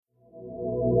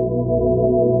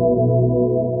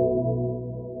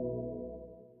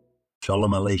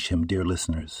Shalom Aleichem, dear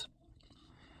listeners.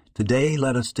 Today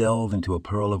let us delve into a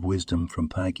pearl of wisdom from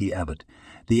Pirkei Avot,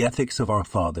 the ethics of our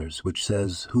fathers, which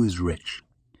says, "Who is rich?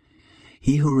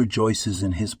 He who rejoices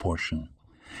in his portion."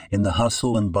 In the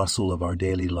hustle and bustle of our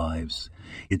daily lives,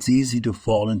 it's easy to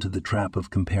fall into the trap of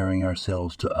comparing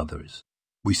ourselves to others.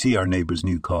 We see our neighbor's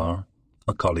new car,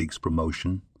 a colleague's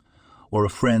promotion, or a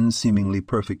friend's seemingly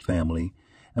perfect family,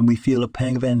 and we feel a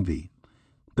pang of envy.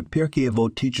 But Pirkei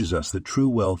Avot teaches us that true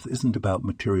wealth isn't about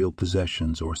material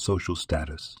possessions or social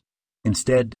status.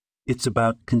 Instead, it's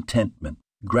about contentment,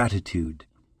 gratitude,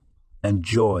 and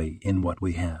joy in what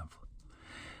we have.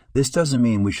 This doesn't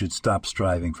mean we should stop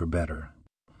striving for better.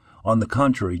 On the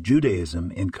contrary,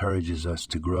 Judaism encourages us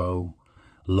to grow,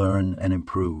 learn, and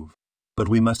improve. But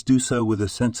we must do so with a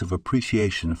sense of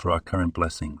appreciation for our current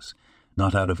blessings,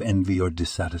 not out of envy or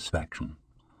dissatisfaction.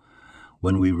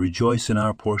 When we rejoice in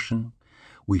our portion,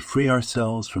 we free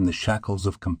ourselves from the shackles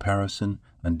of comparison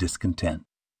and discontent.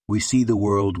 We see the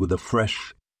world with a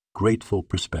fresh, grateful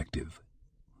perspective.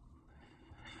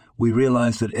 We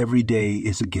realize that every day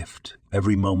is a gift,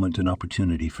 every moment an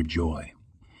opportunity for joy.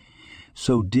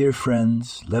 So, dear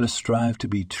friends, let us strive to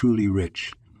be truly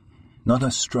rich. Let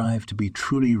us strive to be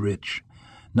truly rich,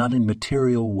 not in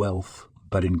material wealth,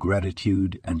 but in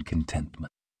gratitude and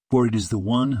contentment. For it is the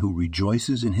one who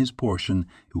rejoices in his portion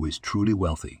who is truly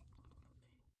wealthy.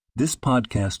 This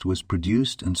podcast was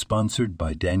produced and sponsored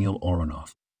by Daniel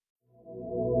Oronoff.